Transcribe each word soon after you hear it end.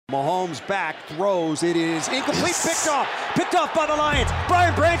Mahomes back, throws, it is incomplete, picked off by the Lions.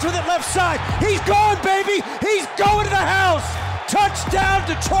 Brian Branch with it left side. He's gone, baby! He's going to the house! Touchdown,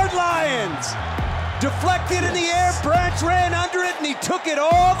 Detroit Lions! Deflected in the air, Branch ran under it, and he took it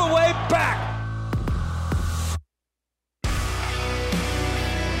all the way back.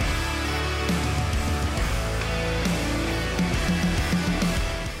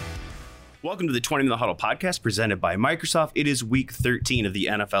 Welcome to the Twentyman Huddle podcast presented by Microsoft. It is week 13 of the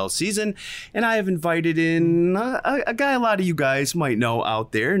NFL season, and I have invited in a guy a lot of you guys might know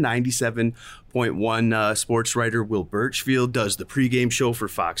out there, 97.1 sports writer Will Birchfield, does the pregame show for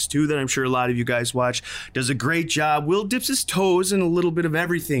Fox 2 that I'm sure a lot of you guys watch, does a great job. Will dips his toes in a little bit of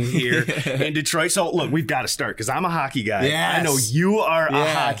everything here in Detroit. So, look, we've got to start because I'm a hockey guy. Yes. I know you are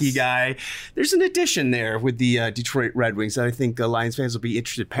a hockey guy. There's an addition there with the Detroit Red Wings that I think Lions fans will be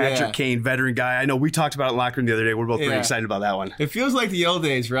interested. Patrick Kane, veteran guy. I know we talked about it in locker room the other day. We're both pretty excited about that one. It feels like the old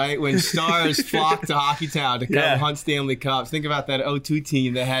days, right? When stars flocked to Hockeytown to come hunt Stanley Cups. Think about that 02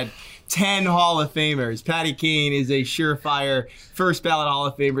 team that had 10 Hall of Famers. Patty Kane is a surefire first ballot Hall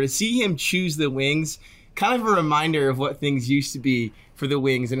of Famer. To see him choose the Wings, kind of a reminder of what things used to be for the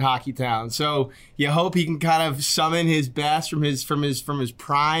Wings in Hockeytown. So you hope he can kind of summon his best from his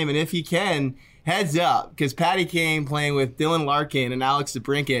prime, and if he can, heads up, because Patty Kane playing with Dylan Larkin and Alex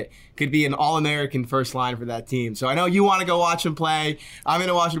DeBrincat could be an All-American first line for that team. So I know you want to go watch him play. I'm going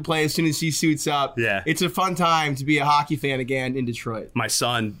to watch him play as soon as he suits up. Yeah. It's a fun time to be a hockey fan again in Detroit. My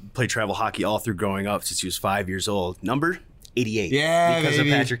son played travel hockey all through growing up since he was 5 years old. Number 88. Yeah, because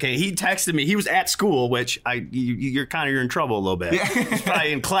baby. of Patrick Kane. He texted me. He was at school, which you're in trouble a little bit. Yeah. He's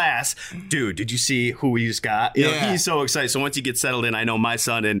probably in class. Dude, did you see who we just got? You know, he's so excited. So once he gets settled in, I know my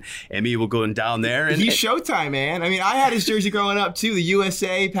son and me will go down there. And he's Showtime, man. I mean, I had his jersey growing up too. The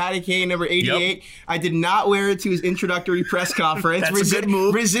USA, Patty Kane, number 88. Yep. I did not wear it to his introductory press conference. That's a good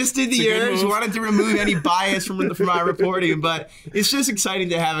move. Resisted the urge. Wanted to remove any bias from my reporting, but it's just exciting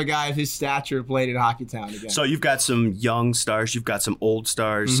to have a guy of his stature played in Hockeytown again. So you've got some young stars. You've got some old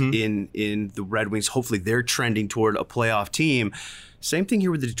stars in the Red Wings. Hopefully they're trending toward a playoff team. Same thing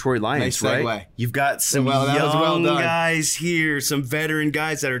here with the Detroit Lions, nice segue. Right? You've got some young guys here, some veteran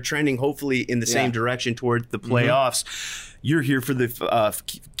guys that are trending hopefully in the same direction toward the playoffs. You're here for the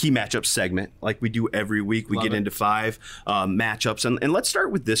key matchup segment, like we do every week. We get into 5 matchups. And let's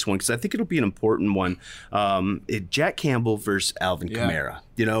start with this one, because I think it'll be an important one. Jack Campbell versus Alvin Kamara.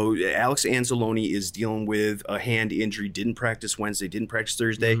 You know, Alex Anzalone is dealing with a hand injury, didn't practice Wednesday, didn't practice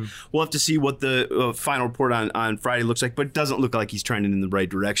Thursday. We'll have to see what the final report on Friday looks like, but it doesn't look like he's trending in the right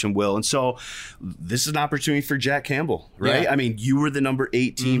direction, Will. And so this is an opportunity for Jack Campbell, right? Yeah. I mean, you were the number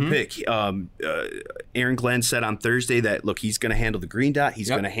 18 pick. Aaron Glenn said on Thursday that, look, he's going to handle the green dot. He's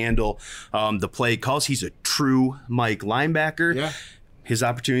going to handle the play calls. He's a true Mike linebacker. Yeah. His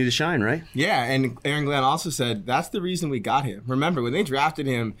opportunity to shine, right? Yeah, and Aaron Glenn also said that's the reason we got him. Remember, when they drafted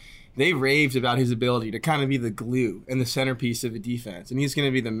him, they raved about his ability to kind of be the glue and the centerpiece of the defense. And he's going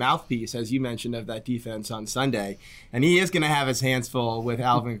to be the mouthpiece, as you mentioned, of that defense on Sunday. And he is going to have his hands full with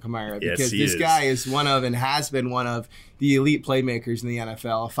Alvin Kamara, because this guy is one of, and has been one of, the elite playmakers in the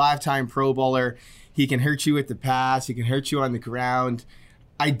NFL. A 5-time Pro Bowler. He can hurt you with the pass. He can hurt you on the ground.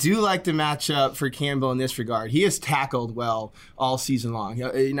 I do like the matchup for Campbell in this regard. He has tackled well all season long.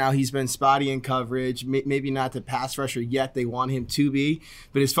 Now, he's been spotty in coverage, maybe not the pass rusher yet they want him to be,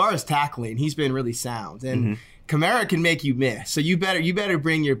 but as far as tackling, he's been really sound. And Kamara can make you miss, so you better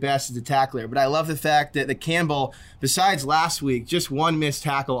bring your best as a tackler. But I love the fact that the Campbell, besides last week, just one missed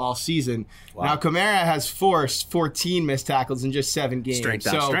tackle all season. Wow. Now Kamara has forced 14 missed tackles in just 7 games. Strength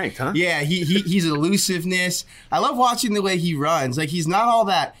on strength, huh? Yeah, he's elusiveness. I love watching the way he runs. Like, he's not all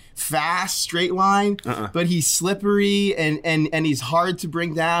that fast straight line, but he's slippery and he's hard to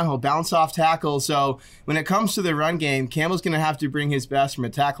bring down. He'll bounce off tackles. So when it comes to the run game, Campbell's going to have to bring his best from a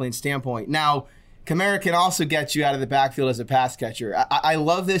tackling standpoint. Now, Kamara can also get you out of the backfield as a pass catcher. I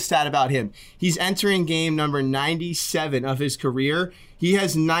love this stat about him. He's entering game number 97 of his career. He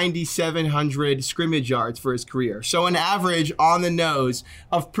has 9,700 scrimmage yards for his career. So an average on the nose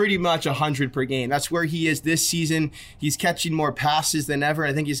of pretty much 100 per game. That's where he is this season. He's catching more passes than ever.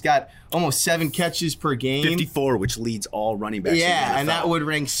 I think he's got almost 7 catches per game. 54, which leads all running backs. Yeah, and that would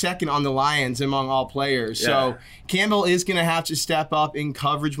rank second on the Lions among all players. Yeah. So Campbell is going to have to step up in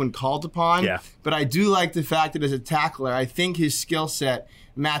coverage when called upon. Yeah. But I do like the fact that as a tackler, I think his skill set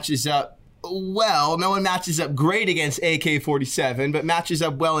matches up well. No one matches up great against AK-47, but matches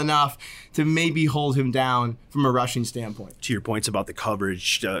up well enough to maybe hold him down from a rushing standpoint. To your points about the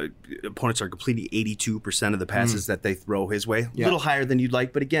coverage, opponents are completing 82% of the passes that they throw his way. A little higher than you'd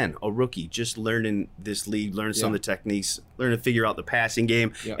like, but again, a rookie just learning this league, learning some of the techniques. learning to figure out the passing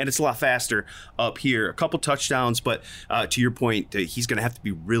game, and it's a lot faster up here. A couple touchdowns, but to your point, he's going to have to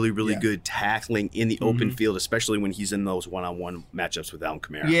be really, really good tackling in the open field, especially when he's in those one-on-one matchups with Alvin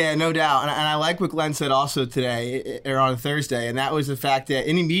Kamara. Yeah, no doubt. And I like what Glenn said also today, or on Thursday, and that was the fact that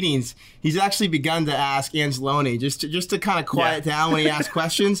in meetings, he's actually begun to ask Anzalone just to kind of quiet down when he asks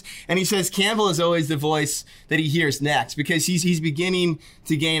questions. And he says Campbell is always the voice that he hears next, because he's beginning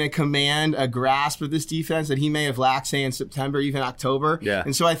to gain a command, a grasp of this defense that he may have lacked, say, in September, even October. Yeah.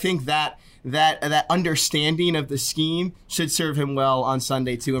 And so I think that understanding of the scheme should serve him well on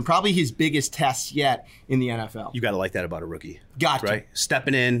Sunday too, and probably his biggest test yet in the NFL. You got to like that about a rookie. Gotcha. Right?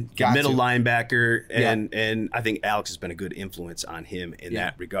 Stepping in, middle linebacker, and I think Alex has been a good influence on him in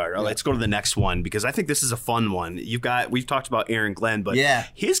that regard. All right, let's go to the next one, because I think this is a fun one. We've talked about Aaron Glenn, but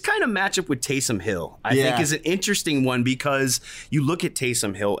his kind of matchup with Taysom Hill, I think, is an interesting one, because you look at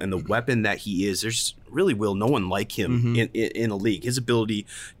Taysom Hill and the weapon that he is. There's really no one like him in the league. His ability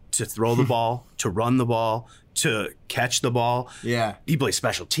to throw the ball, to run the ball, to catch the ball. Yeah. He plays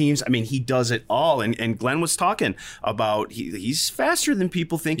special teams. I mean, he does it all. And Glenn was talking about he's faster than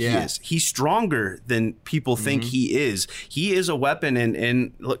people think he is. He's stronger than people think he is. He is a weapon.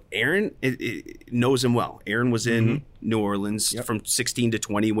 And look, Aaron knows him well. Aaron was in New Orleans from 16 to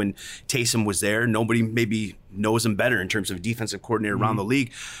 20 when Taysom was there. Nobody maybe knows him better in terms of defensive coordinator around the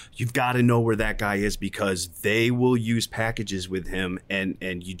league. You've got to know where that guy is, because they will use packages with him, and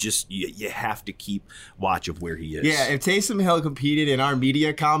you have to keep watch of where he is. Yeah, if Taysom Hill competed in our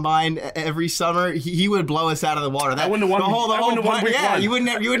media combine every summer, he would blow us out of the water. I wouldn't have won. You wouldn't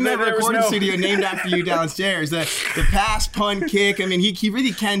have a recording studio named after you downstairs. The pass, punt, kick. I mean, he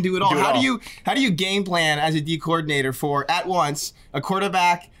really can do it all. How do you game plan as a D coordinator for at once a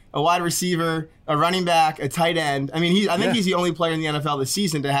quarterback, a wide receiver, a running back, a tight end? I mean, I think he's the only player in the NFL this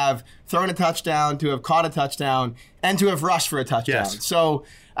season to have thrown a touchdown, to have caught a touchdown, and to have rushed for a touchdown. Yes. So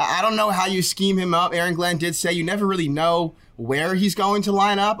I don't know how you scheme him up. Aaron Glenn did say you never really know where he's going to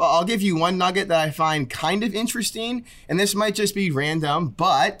line up. I'll give you one nugget that I find kind of interesting, and this might just be random,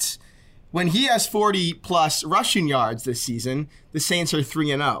 but when he has 40-plus rushing yards this season, the Saints are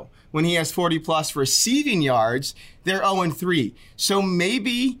 3-0. When he has 40-plus receiving yards, they're 0-3. So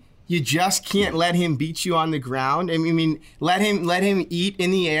maybe you just can't let him beat you on the ground. I mean, let him eat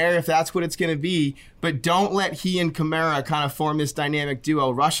in the air if that's what it's going to be, but don't let he and Kamara kind of form this dynamic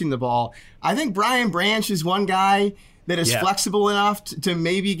duo rushing the ball. I think Brian Branch is one guy that is flexible enough to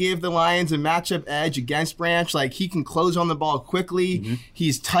maybe give the Lions a matchup edge against Branch. Like, he can close on the ball quickly.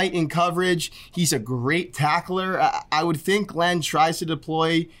 He's tight in coverage. He's a great tackler. I would think Glenn tries to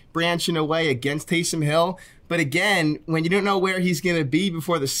deploy Branch in a way against Taysom Hill. But again, when you don't know where he's going to be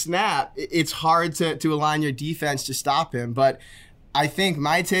before the snap, it's hard to align your defense to stop him. But I think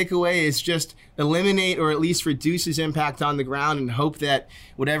my takeaway is just eliminate or at least reduce his impact on the ground and hope that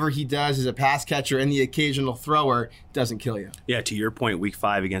whatever he does as a pass catcher and the occasional thrower doesn't kill you. Yeah, to your point, week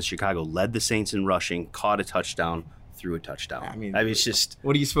 5 against Chicago, led the Saints in rushing, caught a touchdown, threw a touchdown. I mean, it's just...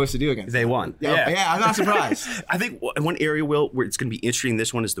 What are you supposed to do against them? They won. Yeah, I'm not surprised. I think one area, Will, where it's going to be interesting,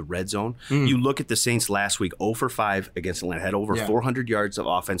 this one is the red zone. You look at the Saints last week, 0 for 5 against Atlanta, had over 400 yards of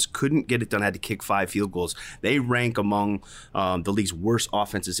offense, couldn't get it done, had to kick 5 field goals. They rank among the league's worst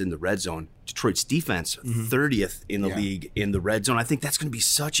offenses in the red zone. Detroit's defense, 30th in the league in the red zone. I think that's going to be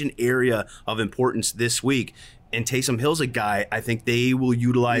such an area of importance this week. And Taysom Hill's a guy I think they will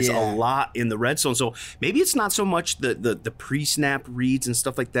utilize a lot in the red zone. So maybe it's not so much the pre-snap reads and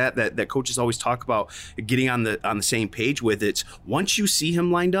stuff like that coaches always talk about getting on the same page with. It's once you see him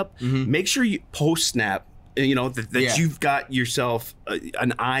lined up, make sure you post-snap, that you've got yourself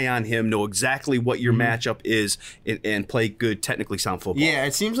an eye on him, know exactly what your matchup is, and play good, technically sound football. Yeah,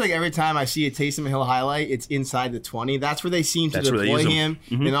 it seems like every time I see a Taysom Hill highlight, it's inside the 20. That's where they seem to deploy him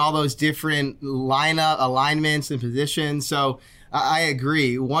in all those different alignments and positions. So I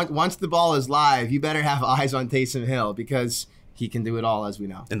agree. Once the ball is live, you better have eyes on Taysom Hill, because he can do it all, as we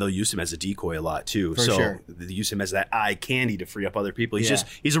know. And they'll use him as a decoy a lot, too. For sure. They use him as that eye candy to free up other people.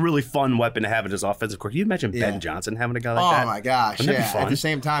 He's a really fun weapon to have in his offensive court. Can you imagine Ben Johnson having a guy like that? Oh, my gosh. Wouldn't that be fun? At the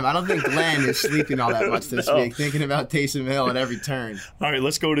same time, I don't think Glenn is sleeping all that much this week, thinking about Taysom Hill at every turn. All right,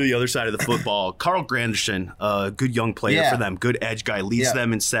 let's go to the other side of the football. Carl Granderson, a good young player for them, good edge guy, leads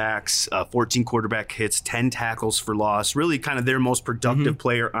them in sacks, 14 quarterback hits, 10 tackles for loss, really kind of their most productive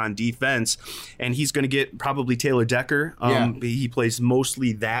player on defense. And he's going to get probably Taylor Decker. He plays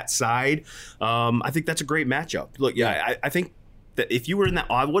mostly that side. I think that's a great matchup. Look, I think that if you were in that,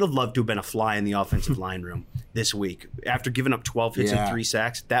 I would have loved to have been a fly in the offensive line room this week. After giving up 12 hits and 3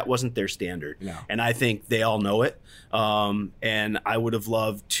 sacks, that wasn't their standard. No. And I think they all know it. And I would have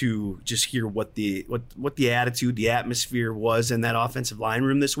loved to just hear what the attitude, the atmosphere was in that offensive line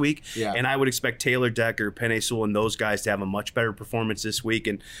room this week. Yeah. And I would expect Taylor Decker, Penei Sewell, and those guys to have a much better performance this week.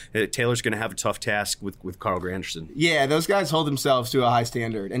 And Taylor's going to have a tough task with Carl Granderson. Yeah, those guys hold themselves to a high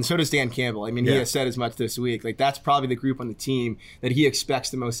standard. And so does Dan Campbell. I mean, he has said as much this week. Like, that's probably the group on the team that he expects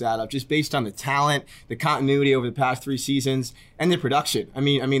the most out of, just based on the talent, the continuity over the past 3 seasons, and the production. I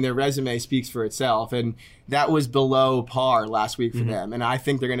mean, their resume speaks for itself, and that was below par last week for them. And I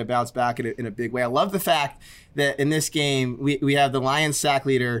think they're going to bounce back in a big way. I love the fact that in this game we have the Lions sack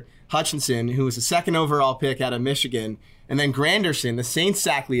leader Hutchinson, who was the 2nd overall pick out of Michigan, and then Granderson, the Saints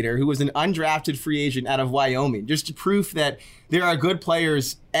sack leader, who was an undrafted free agent out of Wyoming. Just proof that there are good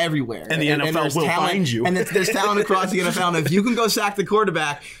players everywhere. And the NFL will find you. And there's talent across the NFL. And if you can go sack the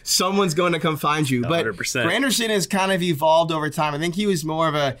quarterback, someone's going to come find you. 100%. But Granderson has kind of evolved over time. I think he was more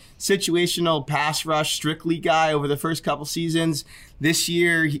of a situational pass rush strictly guy over the first couple seasons. This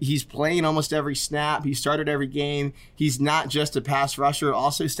year, he's playing almost every snap. He started every game. He's not just a pass rusher,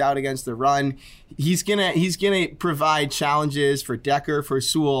 also stout against the run. He's gonna provide challenges for Decker, for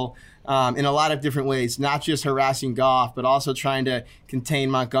Sewell, in a lot of different ways, not just harassing Goff, but also trying to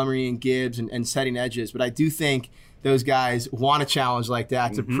contain Montgomery and Gibbs and setting edges. But I do think those guys want a challenge like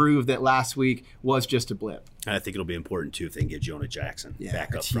that to prove that last week was just a blip. And I think it'll be important, too, if they can get Jonah Jackson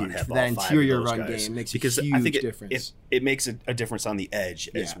back up front. Have that all 5 interior of those run guys. game makes because a huge I think difference. It makes a difference on the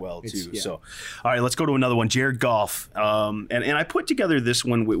edge as well, too. So, all right, let's go to another one. Jared Goff. And I put together this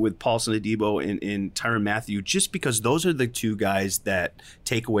one with Paulson Adebo and Tyrann Mathieu just because those are the 2 guys that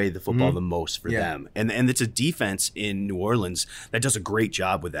take away the football the most for them. And it's a defense in New Orleans that does a great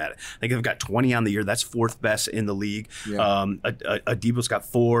job with that. I think they've got 20 on the year. That's 4th best in the league. Yeah. Adebo's got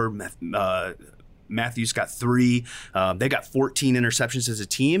 4. Matthew's got 3. They got 14 interceptions as a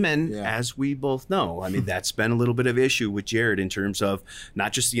team, and as we both know, I mean, that's been a little bit of an issue with Jared in terms of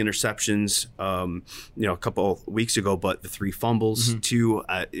not just the interceptions, a couple of weeks ago, but the 3 fumbles too.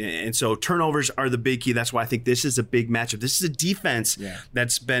 And so turnovers are the big key. That's why I think this is a big matchup. This is a defense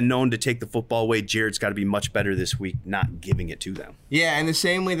that's been known to take the football away. Jared's got to be much better this week, not giving it to them. Yeah, and the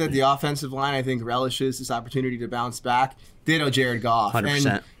same way that the offensive line, I think, relishes this opportunity to bounce back, ditto Jared Goff. 100%.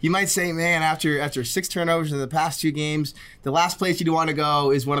 And you might say, man, after 6 turnovers in the past 2 games, the last place you'd want to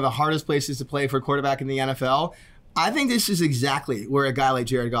go is one of the hardest places to play for a quarterback in the NFL. I think this is exactly where a guy like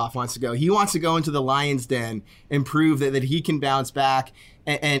Jared Goff wants to go. He wants to go into the Lions' den and prove that he can bounce back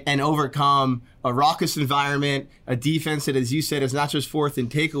and overcome a raucous environment, a defense that, as you said, is not just 4th in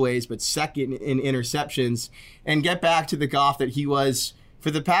takeaways, but 2nd in interceptions, and get back to the Goff that he was for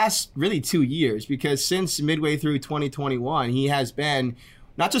the past really 2 years, because since midway through 2021, he has been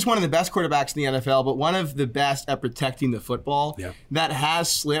not just one of the best quarterbacks in the NFL, but one of the best at protecting the football. That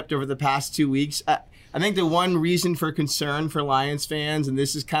has slipped over the past 2 weeks. I think the one reason for concern for Lions fans, and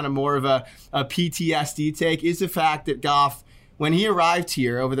this is kind of more of a PTSD take, is the fact that Goff, when he arrived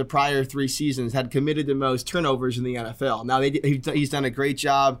here over the prior 3 seasons, had committed the most turnovers in the NFL. Now, he's done a great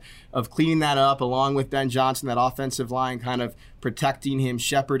job of cleaning that up, along with Ben Johnson, that offensive line kind of protecting him,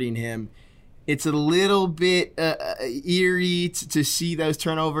 shepherding him. It's a little bit eerie to see those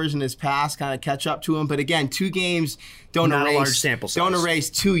turnovers in his past kind of catch up to him. But again, 2 games don't erase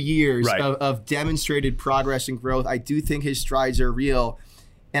 2 years of demonstrated progress and growth. I do think his strides are real.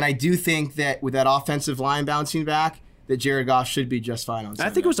 And I do think that with that offensive line bouncing back, that Jared Goff should be just fine on Sunday.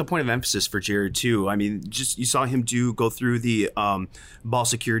 I think it was a point of emphasis for Jared, too. I mean, just you saw him go through the ball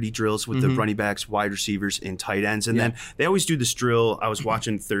security drills with the running backs, wide receivers, and tight ends. And then they always do this drill. I was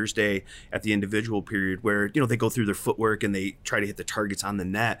watching Thursday at the individual period where, they go through their footwork and they try to hit the targets on the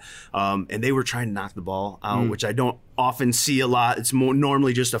net. And they were trying to knock the ball out, which I don't often see a lot. It's more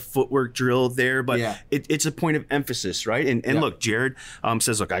normally just a footwork drill there, but it's a point of emphasis, right? And look, Jared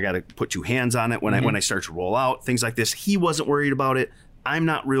says, look, I got to put 2 hands on it when I start to roll out, things like this. He wasn't worried about it. I'm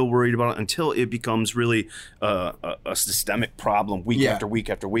not real worried about it until it becomes really a systemic problem week after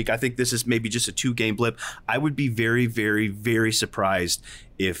week after week. I think this is maybe just a 2-game blip. I would be very, very, very surprised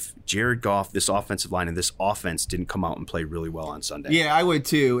if Jared Goff, this offensive line, and this offense didn't come out and play really well on Sunday. Yeah, I would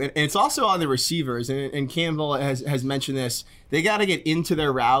too. And it's also on the receivers. And Campbell has mentioned this. They got to get into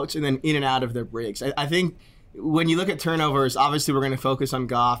their routes and then in and out of their breaks. I think when you look at turnovers, obviously we're going to focus on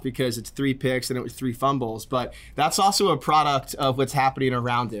Goff because it's 3 picks and it was 3 fumbles, but that's also a product of what's happening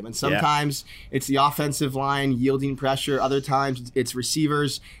around him. And sometimes it's the offensive line yielding pressure. Other times it's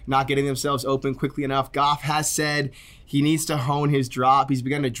receivers not getting themselves open quickly enough. Goff has said he needs to hone his drop. He's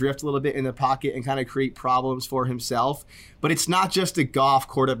begun to drift a little bit in the pocket and kind of create problems for himself. But it's not just a Goff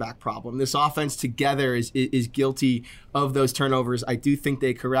quarterback problem. This offense together is guilty of those turnovers. I do think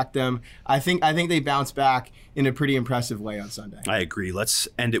they correct them. I think they bounce back in a pretty impressive way on Sunday. I agree. Let's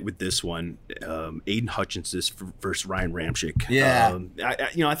end it with this one. Aiden Hutchinson versus Ryan Ramczyk. Yeah.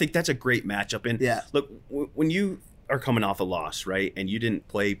 I think that's a great matchup. And look, when you are coming off a loss, right, and you didn't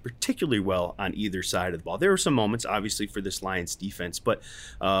play particularly well on either side of the ball. There were some moments, obviously, for this Lions defense, but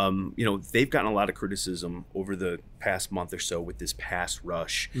they've gotten a lot of criticism over the past month or so with this pass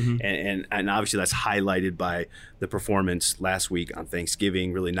rush, and obviously that's highlighted by the performance last week on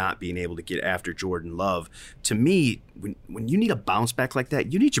Thanksgiving, really not being able to get after Jordan Love. To me, when you need a bounce back like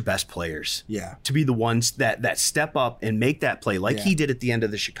that, you need your best players to be the ones that step up and make that play like he did at the end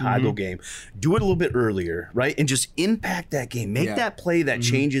of the Chicago game. Do it a little bit earlier, right, and just impact that game. Make that play that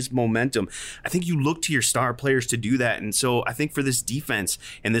changes momentum. I think you look to your star players to do that. And so I think for this defense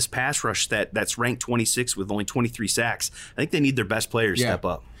and this pass rush that's ranked 26 with only 23 sacks, I think they need their best players step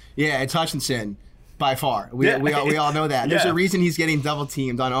up. Yeah, it's Hutchinson by far. We all know that. There's a reason he's getting double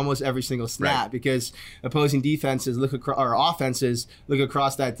teamed on almost every single snap because opposing defenses offenses look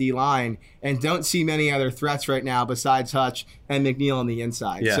across that D line and don't see many other threats right now besides Hutch and McNeil on the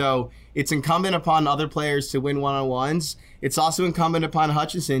inside. So it's incumbent upon other players to win one-on-ones. It's also incumbent upon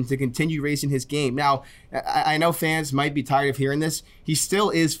Hutchinson to continue raising his game. Now, I know fans might be tired of hearing this. He still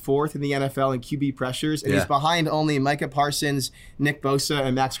is 4th in the NFL in QB pressures, and he's behind only Micah Parsons, Nick Bosa,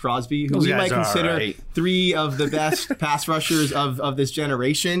 and Max Crosby, who we might consider 3 of the best pass rushers of this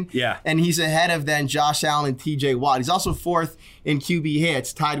generation. And he's ahead of then Josh Allen and TJ Watt. He's also 4th in QB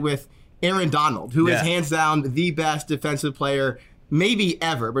hits, tied with Aaron Donald, who is hands down the best defensive player maybe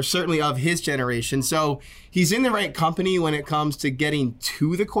ever, but certainly of his generation. So he's in the right company when it comes to getting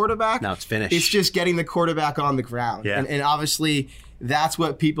to the quarterback. Now it's finished. It's just getting the quarterback on the ground. And obviously that's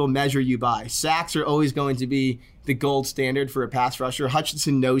what people measure you by. Sacks are always going to be the gold standard for a pass rusher.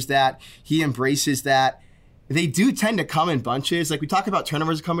 Hutchinson knows that. He embraces that. They do tend to come in bunches. Like we talk about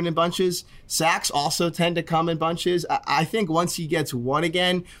turnovers coming in bunches. Sacks also tend to come in bunches. I think once he gets one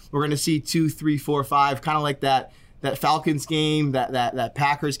again, we're going to see 2, 3, 4, 5, kind of like that Falcons game, that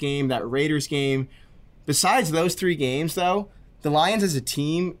Packers game, that Raiders game. Besides those 3 games, though, the Lions as a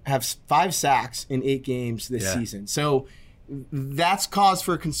team have 5 sacks in 8 games this season. So that's cause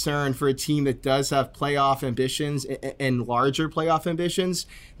for concern for a team that does have playoff ambitions and larger playoff ambitions.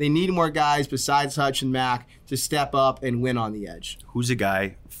 They need more guys besides Hutch and Mack to step up and win on the edge. Who's a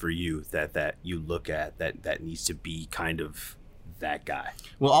guy for you that you look at that needs to be kind of that guy?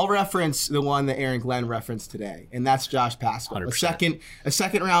 Well, I'll reference the one that Aaron Glenn referenced today, and that's Josh Pascal, 100%. a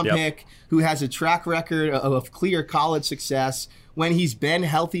second round pick who has a track record of clear college success. When he's been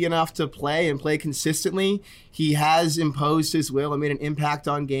healthy enough to play and play consistently, he has imposed his will and made an impact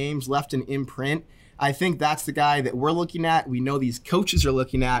on games, left an imprint. I think that's the guy that we're looking at. We know these coaches are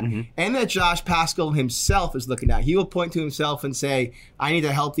looking at, and that Josh Pascal himself is looking at. He will point to himself and say, I need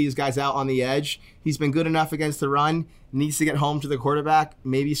to help these guys out on the edge. He's been good enough against the run, needs to get home to the quarterback.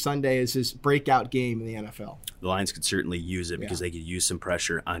 Maybe Sunday is his breakout game in the NFL. The Lions could certainly use it because they could use some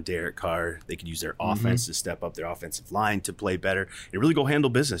pressure on Derek Carr. They could use their offense to step up, their offensive line to play better and really go handle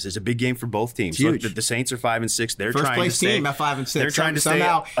business. It's a big game for both teams. Huge. Look, the Saints are 5-6. They're first trying place to stay, team at 5-6. They're trying to stay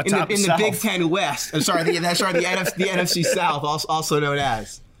somehow atop in the Big Ten West. I'm sorry, the NFC South, also known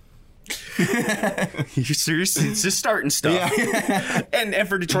as. You're seriously, it's just starting stuff. And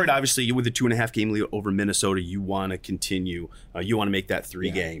for Detroit, obviously, with a 2.5 game lead over Minnesota, you want to continue. You want to make that 3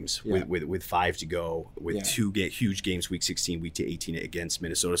 games with 5 to go, with 2 huge games, week 16, week 18 against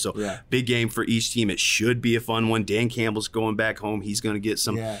Minnesota. So big game for each team. It should be a fun one. Dan Campbell's going back home. He's going to get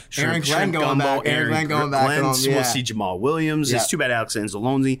some Aaron Glenn going back. Aaron Glenn home. We'll see Jamal Williams. It's too bad Alex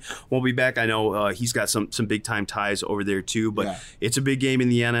Anzalone won't be back. I know he's got some big time ties over there too, but it's a big game in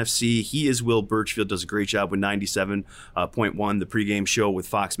the NFC. He is Will Birchfield, does a great job with 97.1, the pregame show with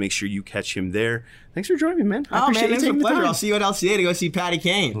Fox. Make sure you catch him there. Thanks for joining me, man. I appreciate it. It's a pleasure. I'll see you at LCA to go see Patty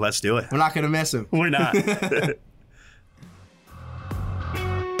Kane. Let's do it. We're not going to miss him. We're not.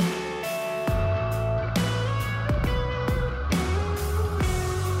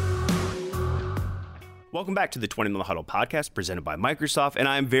 Welcome back to the 20-Minute Huddle podcast presented by Microsoft, and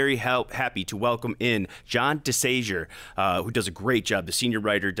I'm very happy to welcome in John DeSazier, who does a great job, the senior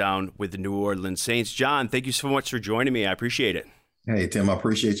writer down with the New Orleans Saints. John, thank you so much for joining me. I appreciate it. Hey, Tim, I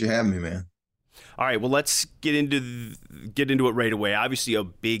appreciate you having me, man. All right, well, let's get into it right away. Obviously, a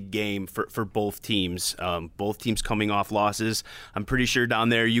big game for both teams. Both teams coming off losses. I'm pretty sure down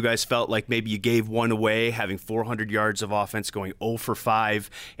there you guys felt like maybe you gave one away, having 400 yards of offense, going 0 for 5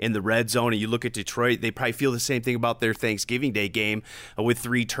 in the red zone. And you look at Detroit; they probably feel the same thing about their Thanksgiving Day game with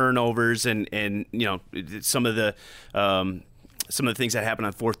 3 turnovers and some of the things that happen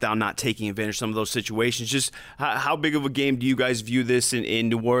on fourth down, not taking advantage of some of those situations. Just how big of a game do you guys view this in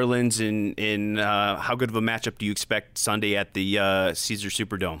New Orleans, and how good of a matchup do you expect Sunday at the Caesar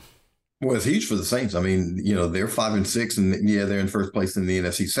Superdome? Well, it's huge for the Saints. I mean, they're 5-6, and they're in first place in the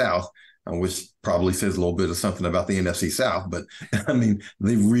NFC South, which probably says a little bit of something about the NFC South. But I mean,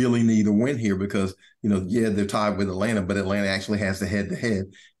 they really need a win here because, they're tied with Atlanta, but Atlanta actually has the head-to-head,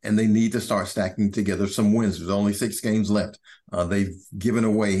 and they need to start stacking together some wins. There's only 6 games left. They've given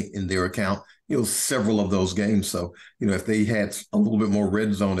away in their account, several of those games. So, if they had a little bit more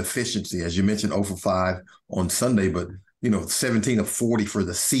red zone efficiency, as you mentioned, 0 for 5 on Sunday, but 17 of 40 for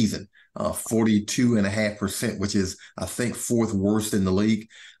the season, 42.5%, which is, I think, 4th worst in the league.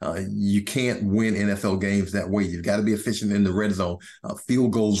 You can't win NFL games that way. You've got to be efficient in the red zone.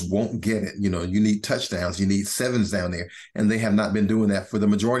 Field goals won't get it. You need touchdowns. You need 7s down there. And they have not been doing that for the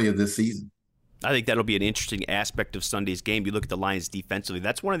majority of this season. I think that'll be an interesting aspect of Sunday's game. You look at the Lions defensively.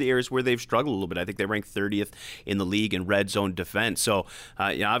 That's one of the areas where they've struggled a little bit. I think they rank 30th in the league in red zone defense. So,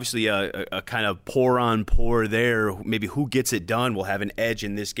 obviously a kind of pour on pour there. Maybe who gets it done will have an edge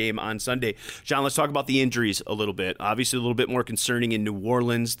in this game on Sunday. John, let's talk about the injuries a little bit. Obviously a little bit more concerning in New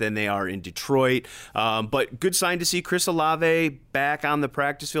Orleans than they are in Detroit. But good sign to see Chris Olave back on the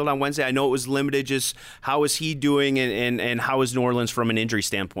practice field on Wednesday. I know it was limited. Just how is he doing, and how is New Orleans from an injury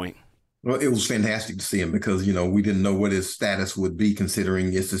standpoint? Well, it was fantastic to see him because, we didn't know what his status would be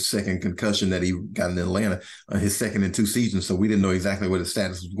considering it's his second concussion that he got in Atlanta, his second in 2 seasons. So we didn't know exactly what his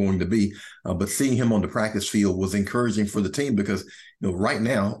status was going to be. But seeing him on the practice field was encouraging for the team because, right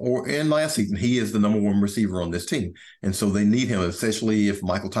now or in last season, he is the number 1 receiver on this team. And so they need him, especially if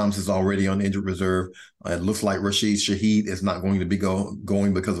Michael Thomas is already on injured reserve. It looks like Rashid Shaheed is not going to be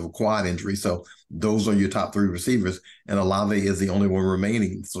going because of a quad injury. So those are your top 3 receivers, and Olave is the only one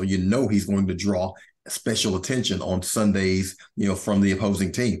remaining. So he's going to draw special attention on Sundays, from the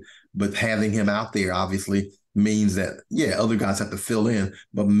opposing team. But having him out there obviously means that, other guys have to fill in,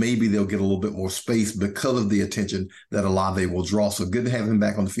 but maybe they'll get a little bit more space because of the attention that Olave will draw. So good to have him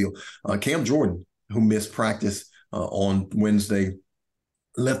back on the field. Cam Jordan, who missed practice on Wednesday,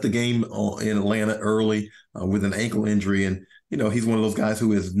 left the game in Atlanta early with an ankle injury. And, he's one of those guys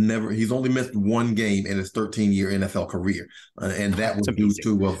who he's only missed 1 game in his 13-year NFL career. And that was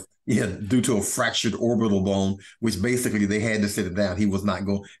due to a fractured orbital bone, which basically they had to sit it down. He was not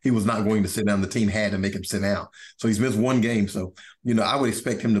going to sit down. The team had to make him sit out. So he's missed 1 game. So, I would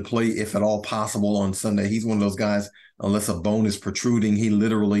expect him to play if at all possible on Sunday. He's one of those guys, unless a bone is protruding, he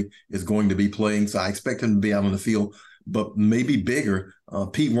literally is going to be playing. So I expect him to be out on the field. But maybe bigger,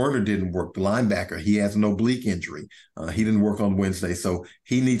 Pete Werner didn't work, the linebacker. He has an oblique injury. He didn't work on Wednesday. So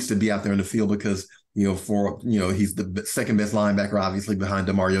he needs to be out there in the field because, he's the second best linebacker, obviously, behind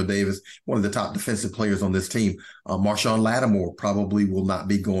Demario Davis, one of the top defensive players on this team. Marshawn Lattimore probably will not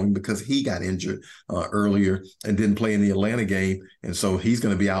be going because he got injured earlier and didn't play in the Atlanta game. And so he's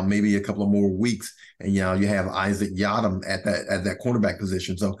going to be out maybe a couple of more weeks. And you have Isaac Yiadom at that cornerback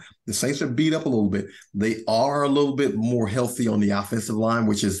position. So the Saints are beat up a little bit. They are a little bit more healthy on the offensive line,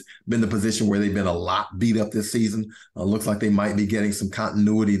 which has been the position where they've been a lot beat up this season. Looks like they might be getting some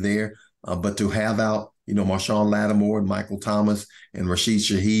continuity there. But to have out, Marshawn Lattimore and Michael Thomas and Rashid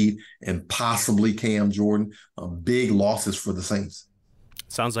Shaheed and possibly Cam Jordan, big losses for the Saints.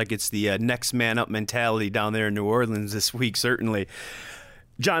 Sounds like it's the next man up mentality down there in New Orleans this week, certainly.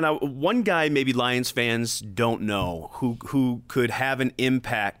 John, one guy maybe Lions fans don't know who could have an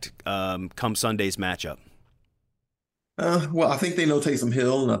impact come Sunday's matchup. Well, I think they know Taysom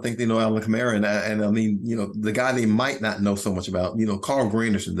Hill, and I think they know Alvin Kamara, and I mean, the guy they might not know so much about, Carl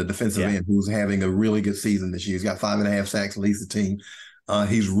Granderson, the defensive end, who's having a really good season this year. He's got 5.5 sacks, leads the team.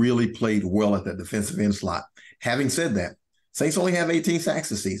 He's really played well at that defensive end slot. Having said that, Saints only have 18 sacks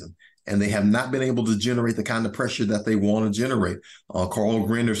this season, and they have not been able to generate the kind of pressure that they want to generate. Carl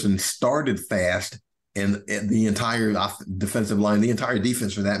Granderson started fast, and the entire defensive line, the entire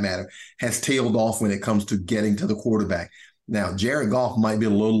defense for that matter, has tailed off when it comes to getting to the quarterback. Now, Jared Goff might be a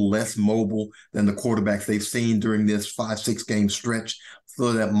little less mobile than the quarterbacks they've seen during this 5-6 game stretch,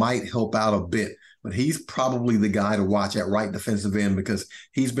 so that might help out a bit. But he's probably the guy to watch at right defensive end because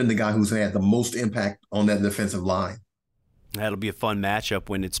he's been the guy who's had the most impact on that defensive line. That'll be a fun matchup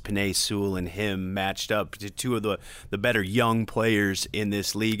when it's Penei Sewell and him matched up to two of the better young players in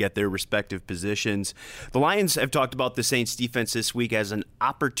this league at their respective positions. The Lions have talked about the Saints defense this week as an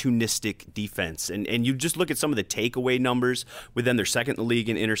opportunistic defense. And you just look at some of the takeaway numbers with them. They're second in the league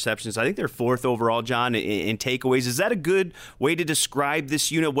in interceptions. I think they're fourth overall, John, in takeaways. Is that a good way to describe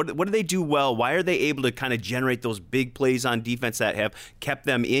this unit? What do they do well? Why are they able to kind of generate those big plays on defense that have kept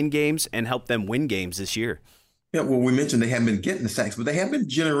them in games and helped them win games this year? Yeah, well, we mentioned they haven't been getting the sacks, but they have been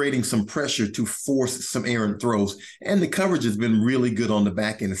generating some pressure to force some errant throws. And the coverage has been really good on the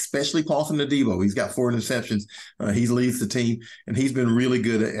back end, especially Paulson Adebo. He's got 4 interceptions. He leads the team, and he's been really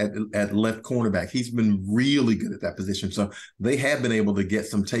good at left cornerback. He's been really good at that position. So they have been able to get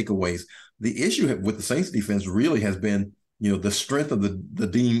some takeaways. The issue with the Saints defense really has been, the strength of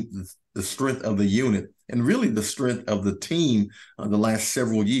the strength of the unit, and really the strength of the team the last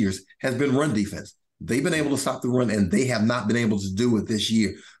several years has been run defense. They've been able to stop the run, and they have not been able to do it this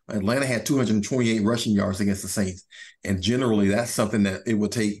year. Atlanta had 228 rushing yards against the Saints. And generally, that's something that it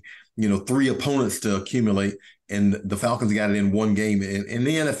would take, 3 opponents to accumulate. And the Falcons got it in one game. And in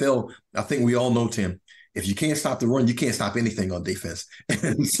the NFL, I think we all know, Tim, if you can't stop the run, you can't stop anything on defense.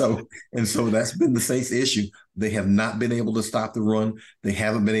 And so that's been the Saints' issue. They have not been able to stop the run. They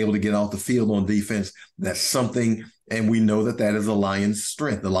haven't been able to get off the field on defense. That's something, and we know that is a Lions'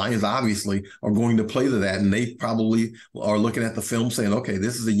 strength. The Lions obviously are going to play to that, and they probably are looking at the film saying, okay,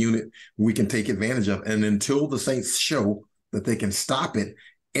 this is a unit we can take advantage of. And until the Saints show that they can stop it,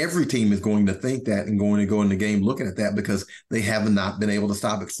 every team is going to think that and going to go in the game looking at that, because they have not been able to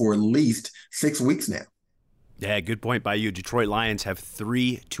stop it for at least 6 weeks now. Yeah, good point by you. Detroit Lions have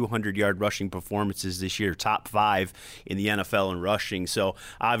 3 200-yard rushing performances this year, top 5 in the NFL in rushing. So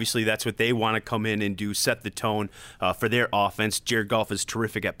obviously that's what they want to come in and do, set the tone for their offense. Jared Goff is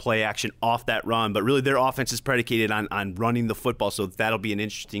terrific at play action off that run, but really their offense is predicated on running the football, so that'll be an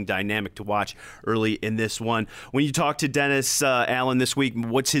interesting dynamic to watch early in this one. When you talk to Dennis Allen this week,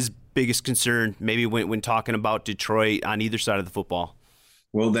 what's his biggest concern maybe when talking about Detroit on either side of the football?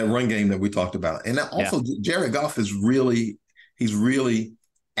 Well, that run game that we talked about. And also, Jared Goff is really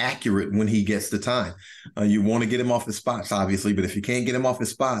accurate when he gets the time. You want to get him off his spots, obviously, but if you can't get him off his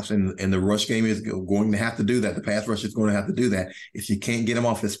spots, and the rush game is going to have to do that, the pass rush is going to have to do that. If you can't get him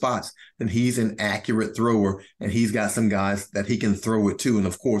off his spots, then he's an accurate thrower, and he's got some guys that he can throw it to. And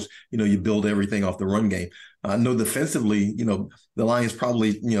of course, you build everything off the run game. I know defensively, the Lions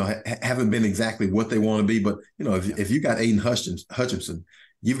probably, haven't been exactly what they want to be, but, if you got Aiden Hutchinson,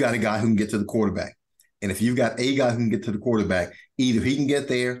 you've got a guy who can get to the quarterback. And if you've got a guy who can get to the quarterback, either he can get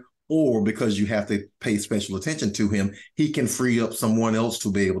there, or because you have to pay special attention to him, he can free up someone else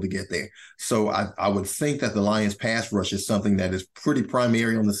to be able to get there. So I would think that the Lions pass rush is something that is pretty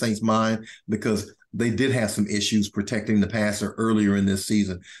primary on the Saints' mind, because they did have some issues protecting the passer earlier in this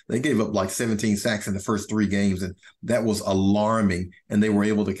season. They gave up like 17 sacks in the first 3 games, and that was alarming. And they were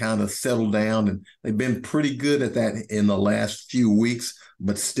able to kind of settle down, and they've been pretty good at that in the last few weeks.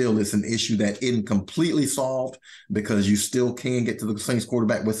 But still, it's an issue that isn't completely solved, because you still can get to the Saints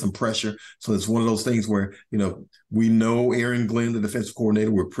quarterback with some pressure. So it's one of those things where, we know Aaron Glenn, the defensive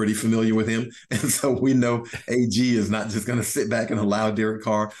coordinator, we're pretty familiar with him. And so we know AG is not just going to sit back and allow Derek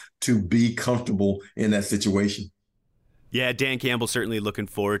Carr to be comfortable in that situation. Yeah, Dan Campbell certainly looking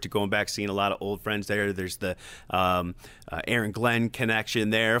forward to going back, seeing a lot of old friends there. There's the Aaron Glenn connection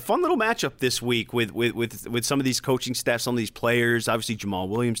there. Fun little matchup this week with some of these coaching staff, some of these players. Obviously, Jamal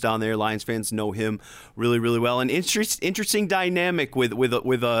Williams down there. Lions fans know him really, really well. An interesting dynamic with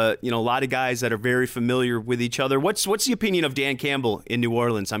a lot of guys that are very familiar with each other. What's the opinion of Dan Campbell in New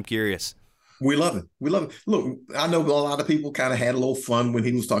Orleans? I'm curious. We love it. We love it. Look, I know a lot of people kind of had a little fun when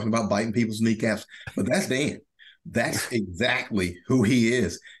he was talking about biting people's kneecaps, but that's Dan. That's exactly who he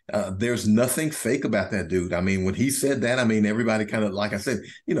is. There's nothing fake about that dude. I mean, when he said that, everybody kind of, like I said,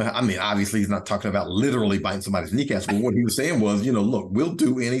 obviously he's not talking about literally biting somebody's kneecaps, but what he was saying was, look, we'll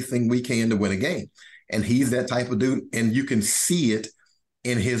do anything we can to win a game. And he's that type of dude. And you can see it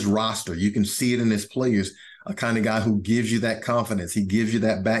in his roster. You can see it in his players, a kind of guy who gives you that confidence. He gives you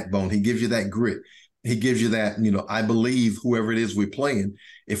that backbone. He gives you that grit. He gives you that, I believe whoever it is we're playing,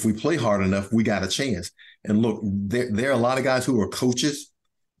 if we play hard enough, we got a chance. And look, there are a lot of guys who are coaches.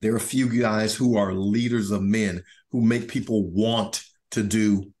 There are a few guys who are leaders of men who make people want to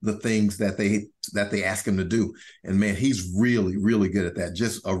do the things that they ask him to do. And man, he's really, really good at that.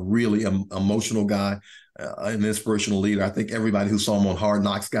 Just a really emotional guy, an inspirational leader. I think everybody who saw him on Hard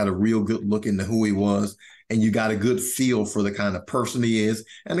Knocks got a real good look into who he was, and you got a good feel for the kind of person he is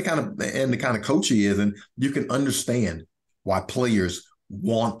and the kind of coach he is. And you can understand why players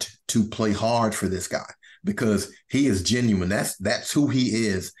want to play hard for this guy, because he is genuine. That's who he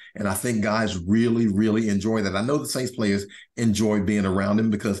is. And I think guys really, really enjoy that. I know the Saints players enjoy being around him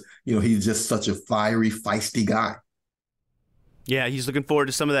because, he's just such a fiery, feisty guy. Yeah, he's looking forward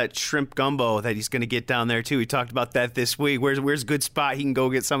to some of that shrimp gumbo that he's going to get down there, too. We talked about that this week. Where's a good spot he can go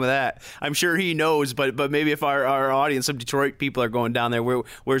get some of that? I'm sure he knows, but maybe if our audience, some Detroit people are going down there,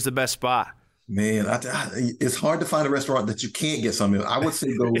 where's the best spot? Man, it's hard to find a restaurant that you can't get something. I would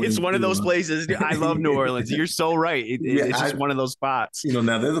say go. It's one of those places. I love New Orleans. You're so right. It's just one of those spots.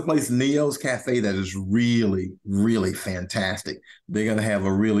 Now there's a place, Neo's Cafe, that is really, really fantastic. They're going to have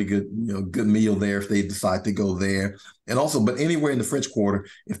a really good, good meal there if they decide to go there. And also, but anywhere in the French Quarter,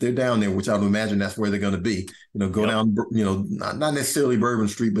 if they're down there, which I would imagine that's where they're going to be, go down, not necessarily Bourbon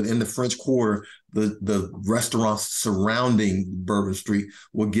Street, but in the French Quarter, the restaurants surrounding Bourbon Street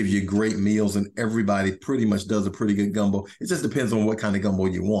will give you great meals, and everybody pretty much does a pretty good gumbo. It just depends on what kind of gumbo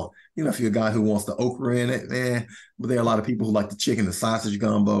you want. If you're a guy who wants the okra in it, but there are a lot of people who like the chicken and sausage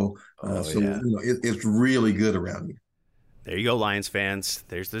gumbo. It's really good around here. There you go, Lions fans.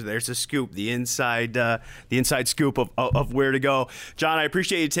 There's the scoop, the inside scoop of where to go. John, I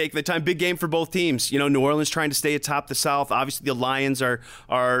appreciate you taking the time. Big game for both teams. New Orleans trying to stay atop the South. Obviously, the Lions are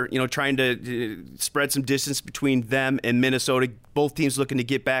trying to spread some distance between them and Minnesota. Both teams looking to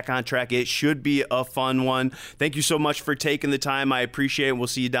get back on track. It should be a fun one. Thank you so much for taking the time. I appreciate it. We'll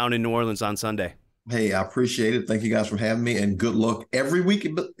see you down in New Orleans on Sunday. Hey, I appreciate it. Thank you guys for having me, and good luck every week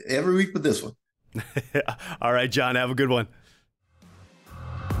but this one. All right, John, have a good one.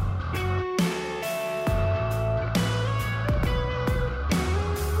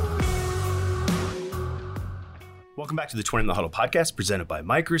 Welcome back to the Twentyman Huddle podcast presented by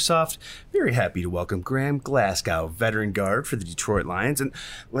Microsoft. Very happy to welcome Graham Glasgow, veteran guard for the Detroit Lions. And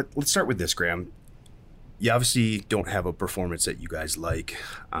let's start with this, Graham. You obviously don't have a performance that you guys like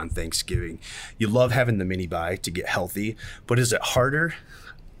on Thanksgiving. You love having the mini bye to get healthy, but is it harder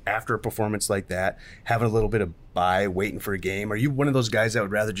after a performance like that, having a little bit of bye, waiting for a game? Are you one of those guys that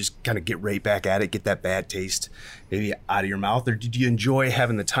would rather just kind of get right back at it, get that bad taste maybe out of your mouth? Or did you enjoy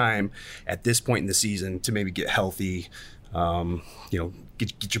having the time at this point in the season to maybe get healthy,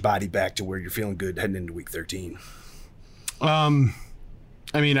 get your body back to where you're feeling good heading into week 13? Nobody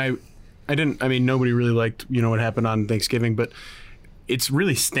really liked, what happened on Thanksgiving, but it's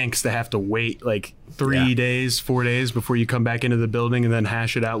really stinks to have to wait like 4 days before you come back into the building and then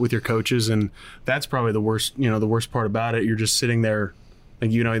hash it out with your coaches. And that's probably the worst part about it. You're just sitting there,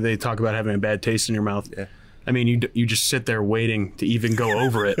 like, they talk about having a bad taste in your mouth. Yeah. I mean, you just sit there waiting to even go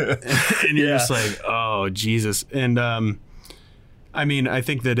over it. And you're just like, oh, Jesus. And, I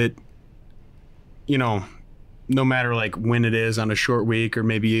think that it, no matter like when it is on a short week, or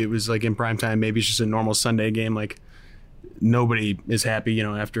maybe it was like in prime time, maybe it's just a normal Sunday game, like, nobody is happy,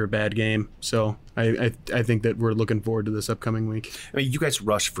 after a bad game. So I think that we're looking forward to this upcoming week. I mean, you guys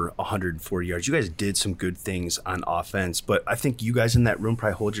rushed for 140 yards. You guys did some good things on offense, but I think you guys in that room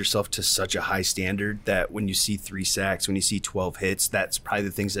probably hold yourself to such a high standard that when you see 3 sacks, when you see 12 hits, that's probably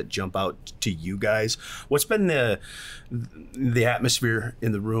the things that jump out to you guys. What's been the atmosphere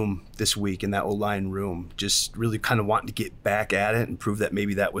in the room this week, in that O-line room, just really kind of wanting to get back at it and prove that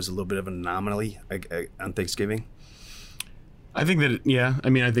maybe that was a little bit of an anomaly on Thanksgiving? I think that,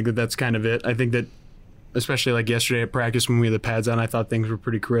 I think that that's kind of it. I think that, especially like yesterday at practice when we had the pads on, I thought things were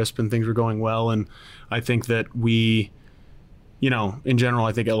pretty crisp and things were going well. And I think that we, in general,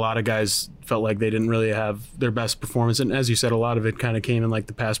 I think a lot of guys felt like they didn't really have their best performance. And as you said, a lot of it kind of came in like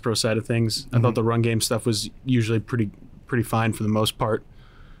the pass pro side of things. Mm-hmm. I thought the run game stuff was usually pretty fine for the most part.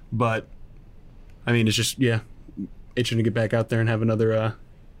 But, it's just, itching to get back out there and have another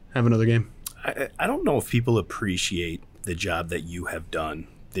game. I don't know if people appreciate the job that you have done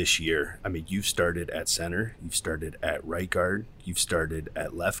this year. I mean, you've started at center, you've started at right guard, you've started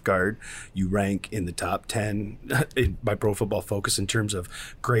at left guard. You rank in the top 10 by Pro Football Focus in terms of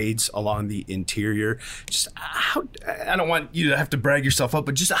grades along the interior. Just how, I don't want you to have to brag yourself up,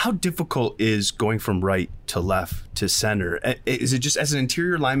 but just how difficult is going from right to left to center? Is it just, as an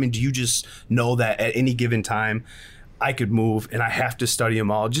interior lineman, do you just know that at any given time I could move and I have to study them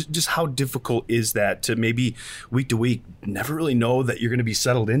all? Just how difficult is that to maybe week to week never really know that you're going to be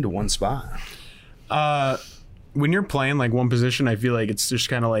settled into one spot? When you're playing like one position, I feel like it's just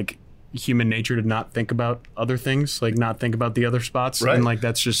kind of like human nature to not think about other things, like not think about the other spots. Right. And like,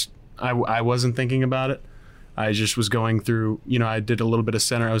 that's just, I wasn't thinking about it. I just was going through, I did a little bit of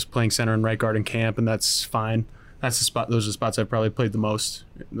center. I was playing center and right guard in camp, and that's fine. That's the spot. Those are the spots I probably played the most.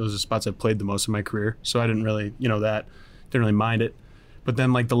 Those are the spots I've played the most in my career. So I didn't really, didn't really mind it. But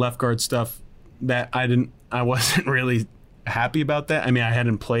then like the left guard stuff, that I wasn't really happy about that. I mean, I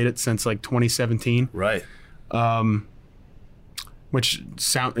hadn't played it since like 2017. Right. Which it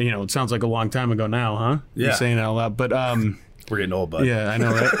sounds like a long time ago now, huh? Yeah. You're saying it out loud, but we're getting old, bud. yeah, I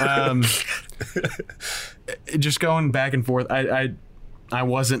know, right? Just going back and forth. I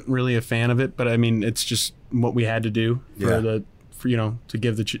wasn't really a fan of it, but I mean, it's just what we had to do to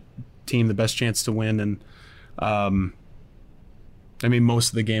give the team the best chance to win. And I mean, most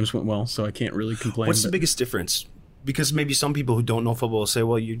of the games went well, so I can't really complain. What's the biggest difference? Because maybe some people who don't know football will say,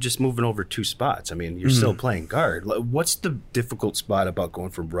 well, you're just moving over 2 spots. I mean, you're still playing guard. What's the difficult spot about going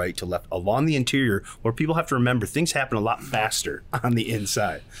from right to left along the interior, where people have to remember things happen a lot faster on the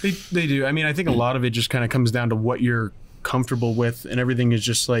inside? They do. I mean, I think a lot of it just kind of comes down to what you're comfortable with, and everything is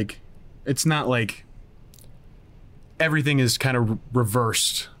just like, it's not like everything is kind of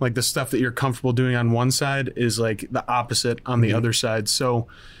reversed. Like the stuff that you're comfortable doing on one side is like the opposite on the other side. So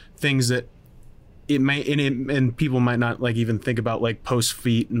things that it may, and people might not like even think about like post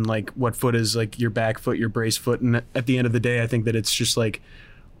feet and like what foot is like your back foot, your brace foot. And at the end of the day, I think that it's just like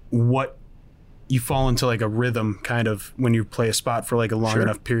what you fall into, like a rhythm kind of when you play a spot for like a long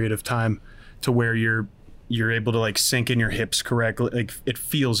enough period of time to where you're able to like sink in your hips correctly. Like it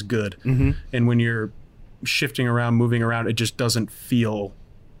feels good. And when you're shifting around, moving around, it just doesn't feel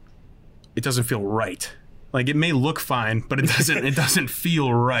right. Like it may look fine, but it doesn't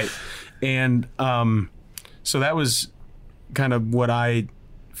feel right. And so that was kind of what I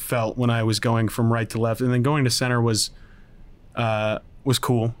felt when I was going from right to left. And then going to center was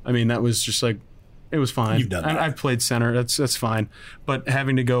cool. I mean, that was just like, it was fine. You've done that. I've played center. That's fine. But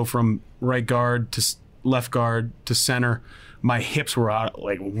having to go from right guard to left guard to center, my hips were out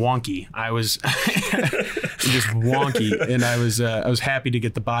like wonky. I was just wonky, and I was happy to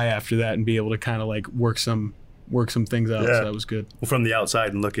get the bye after that and be able to kind of like work some things out. So that was good. Well, from the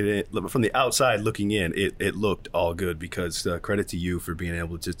outside looking in, it looked all good, because credit to you for being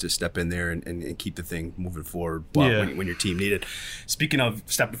able to step in there and keep the thing moving forward when your team needed. Speaking of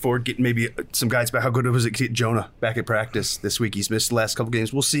stepping forward, getting maybe some guys back, how good was it to get Jonah back at practice this week? He's missed the last couple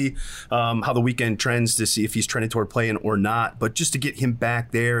games. We'll see how the weekend trends to see if he's trending toward playing or not. But just to get him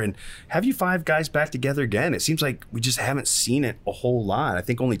back there and have you 5 guys back together again, it seems like we just haven't seen it a whole lot. I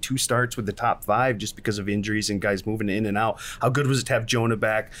think only 2 starts with the top 5 just because of injuries and guys moving in and out. How good was it to have Jonah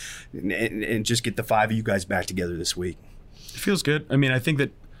back and just get the 5 of you guys back together this week? It feels good. I mean, I think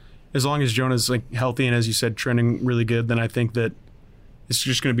that as long as Jonah's like healthy and, as you said, trending really good, then I think that it's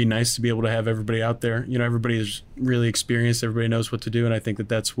just going to be nice to be able to have everybody out there. You know, everybody is really experienced. Everybody knows what to do. And I think that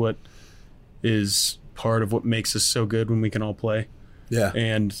that's what is part of what makes us so good when we can all play. Yeah.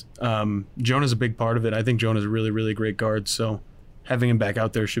 And Jonah's a big part of it. I think Jonah's a really, really great guard. So having him back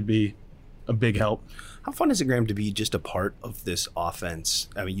out there should be a big help. How fun is it, Graham, to be just a part of this offense?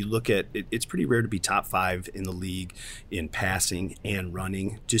 I mean, you look at it, it's pretty rare to be top 5 in the league in passing and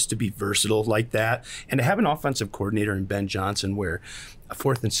running, just to be versatile like that. And to have an offensive coordinator in Ben Johnson where a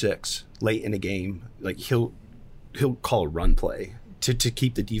 4th and 6 late in a game, like he'll call a run play to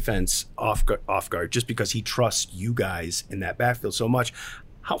keep the defense off guard just because he trusts you guys in that backfield so much.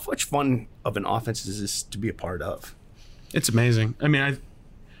 How much fun of an offense is this to be a part of? It's amazing. I mean,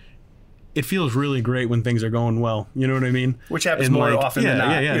 it feels really great when things are going well. You know what I mean? Which happens more often than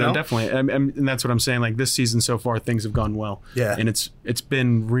not. Yeah, no, definitely. And that's what I'm saying. Like this season so far, things have gone well. Yeah. And it's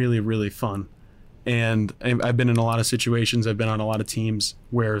been really, really fun. And I've been in a lot of situations. I've been on a lot of teams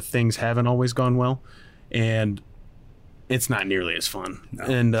where things haven't always gone well. And it's not nearly as fun. No.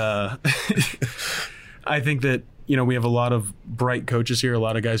 And I think that, you know, we have a lot of bright coaches here, a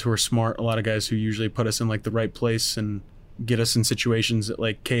lot of guys who are smart, a lot of guys who usually put us in like the right place and get us in situations that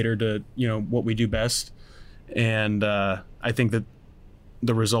like cater to, you know, what we do best. And I think that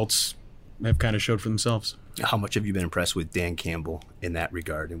the results have kind of showed for themselves. How much have you been impressed with Dan Campbell in that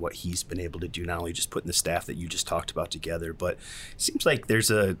regard and what he's been able to do, not only just putting the staff that you just talked about together, but it seems like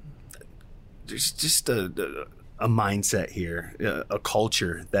there's just a mindset here, a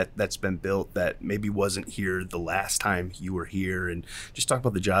culture that's been built that maybe wasn't here the last time you were here. And just talk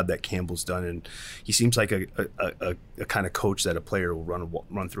about the job that Campbell's done. And he seems like a kind of coach that a player will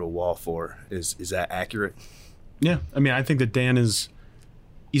run through a wall for. Is that accurate? Yeah. I mean, I think that Dan he's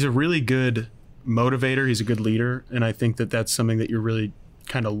a really good motivator. He's a good leader. And I think that that's something that you're really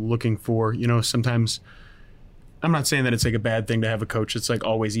kind of looking for. You know, sometimes I'm not saying that it's like a bad thing to have a coach that's like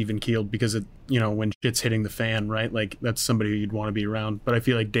always even keeled, because it, you know, when shit's hitting the fan, right? Like that's somebody who you'd want to be around. But I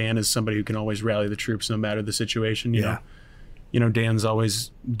feel like Dan is somebody who can always rally the troops no matter the situation. You know, Dan's always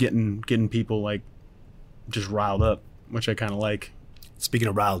getting people like just riled up, which I kind of like. Speaking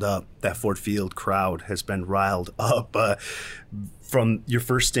of riled up, that Ford Field crowd has been riled up. From your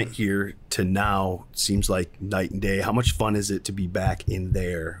first stint here to now, seems like night and day. How much fun is it to be back in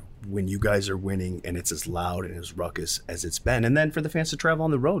there when you guys are winning and it's as loud and as ruckus as it's been? And then for the fans to travel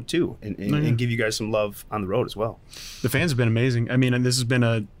on the road too and give you guys some love on the road as well. The fans have been amazing. I mean, and this has been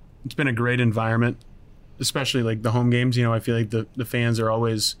it's been a great environment, especially like the home games. I feel like the fans are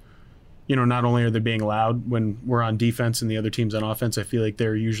always, not only are they being loud when we're on defense and the other team's on offense, I feel like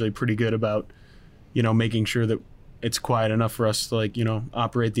they're usually pretty good about, making sure that it's quiet enough for us to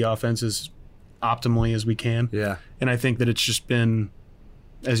operate the offense as optimally as we can. Yeah. And I think that it's just been,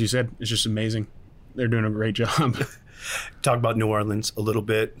 as you said, it's just amazing. They're doing a great job. Talk about New Orleans a little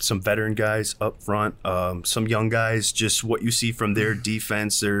bit. Some veteran guys up front, some young guys, just what you see from their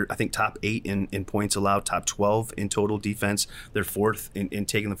defense. They're, I think, top 8 in points allowed, top 12 in total defense. They're 4th in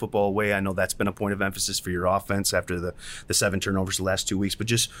taking the football away. I know that's been a point of emphasis for your offense after the 7 turnovers the last 2 weeks. But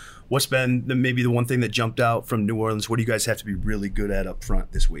just what's been maybe the one thing that jumped out from New Orleans? What do you guys have to be really good at up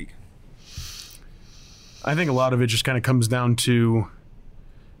front this week? I think a lot of it just kind of comes down to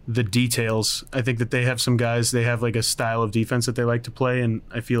the details. I think that they have some guys, they have like a style of defense that they like to play, and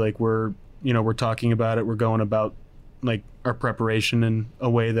I feel like we're talking about it. We're going about like our preparation in a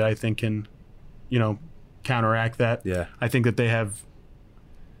way that I think can, counteract that. Yeah. I think that they have,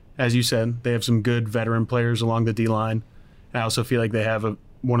 as you said, they have some good veteran players along the D-line. I also feel like they have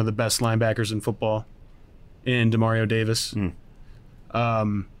one of the best linebackers in football in Demario Davis.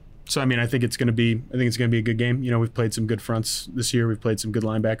 So, I mean, I think it's going to be a good game. We've played some good fronts this year. We've played some good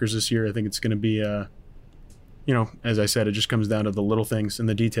linebackers this year. I think it's going to be, as I said, it just comes down to the little things and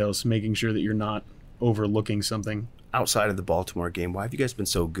the details, making sure that you're not overlooking something. Outside of the Baltimore game, why have you guys been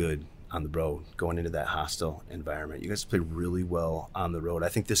so good on the road going into that hostile environment? You guys played really well on the road. I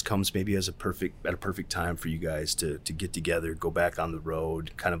think this comes maybe at a perfect time for you guys to get together, go back on the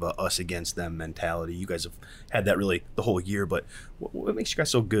road, kind of a us against them mentality. You guys have had that really the whole year, but what makes you guys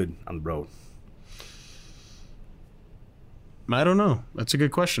so good on the road? I don't know. That's a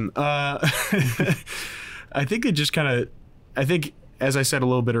good question. I think it just as I said a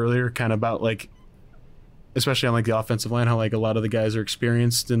little bit earlier, kind of about like, especially on like the offensive line, how like a lot of the guys are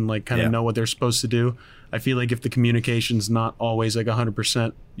experienced and like kind of know what they're supposed to do. I feel like if the communication's not always like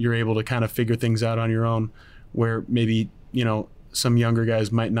 100%, you're able to kind of figure things out on your own, where maybe, some younger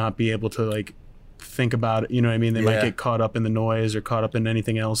guys might not be able to like think about it. You know what I mean? They might get caught up in the noise or caught up in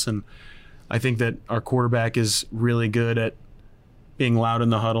anything else. And I think that our quarterback is really good at being loud in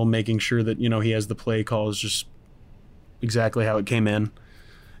the huddle, making sure that, he has the play calls just exactly how it came in.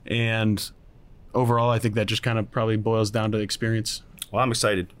 And overall, I think that just kind of probably boils down to experience. Well, I'm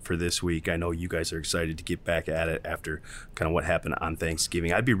excited for this week. I know you guys are excited to get back at it after kind of what happened on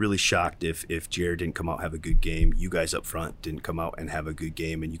Thanksgiving. I'd be really shocked if Jared didn't come out and have a good game. You guys up front didn't come out and have a good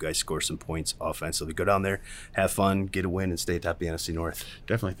game, and you guys score some points offensively. Go down there, have fun, get a win, and stay atop the NFC North.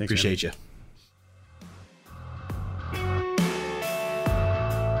 Definitely. Thanks, Appreciate you.